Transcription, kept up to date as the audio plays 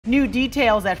New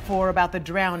details at 4 about the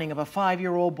drowning of a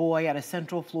 5-year-old boy at a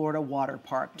Central Florida water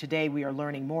park. Today we are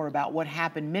learning more about what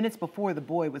happened minutes before the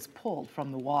boy was pulled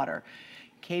from the water.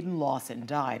 Caden Lawson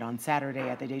died on Saturday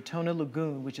at the Daytona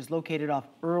Lagoon, which is located off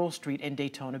Earl Street in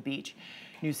Daytona Beach.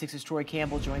 News 6's Troy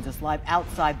Campbell joins us live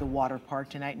outside the water park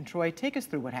tonight. And Troy, take us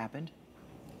through what happened.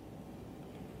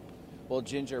 Well,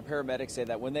 Ginger, paramedics say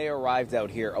that when they arrived out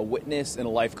here, a witness and a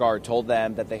lifeguard told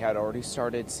them that they had already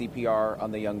started CPR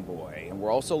on the young boy. And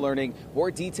we're also learning more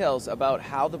details about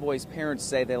how the boy's parents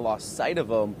say they lost sight of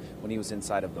him when he was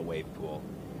inside of the wave pool.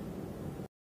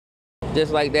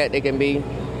 Just like that, they can be,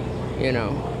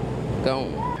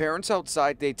 gone. Parents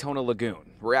outside Daytona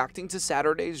Lagoon reacting to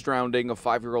Saturday's drowning of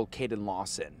 5-year-old Caden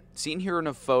Lawson. Seen here in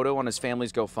a photo on his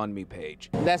family's GoFundMe page.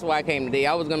 That's why I came today.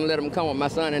 I was going to let them come with my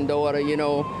son and daughter,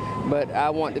 but I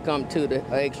want to come to the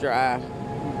extra eye.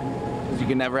 Because you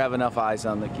can never have enough eyes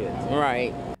on the kids.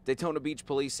 Right. Daytona Beach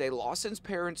police say Lawson's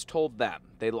parents told them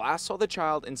they last saw the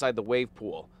child inside the wave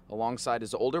pool alongside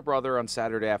his older brother on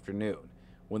Saturday afternoon.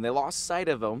 When they lost sight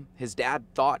of him, his dad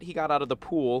thought he got out of the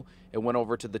pool and went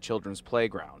over to the children's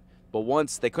playground. But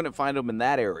once they couldn't find him in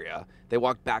that area, they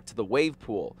walked back to the wave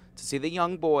pool to see the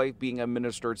young boy being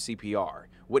administered CPR.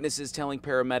 Witnesses telling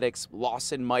paramedics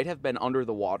Lawson might have been under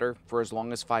the water for as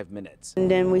long as 5 minutes. And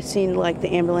then we seen the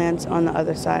ambulance on the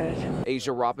other side.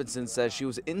 Asia Robinson says she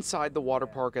was inside the water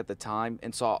park at the time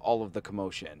and saw all of the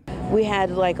commotion. We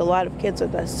had a lot of kids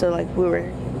with us, so we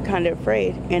were kind of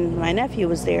afraid. And my nephew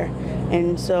was there,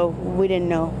 and so we didn't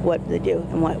know what to do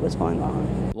and what was going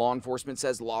on. Law enforcement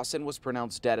says Lawson was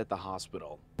pronounced dead at the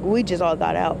hospital. We just all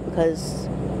got out because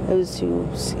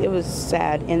it was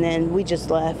sad, and then we just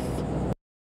left.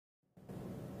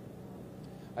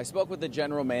 I spoke with the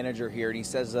general manager here, and he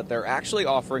says that they're actually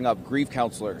offering up grief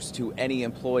counselors to any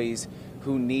employees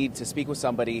who need to speak with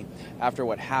somebody after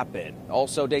what happened.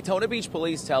 Also, Daytona Beach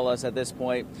police tell us at this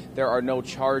point there are no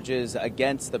charges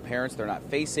against the parents. They're not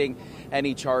facing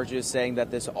any charges, saying that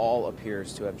this all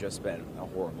appears to have just been a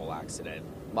horrible accident.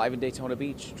 Live in Daytona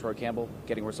Beach, Troy Campbell,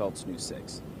 Getting Results, News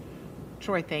 6.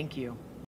 Troy, thank you.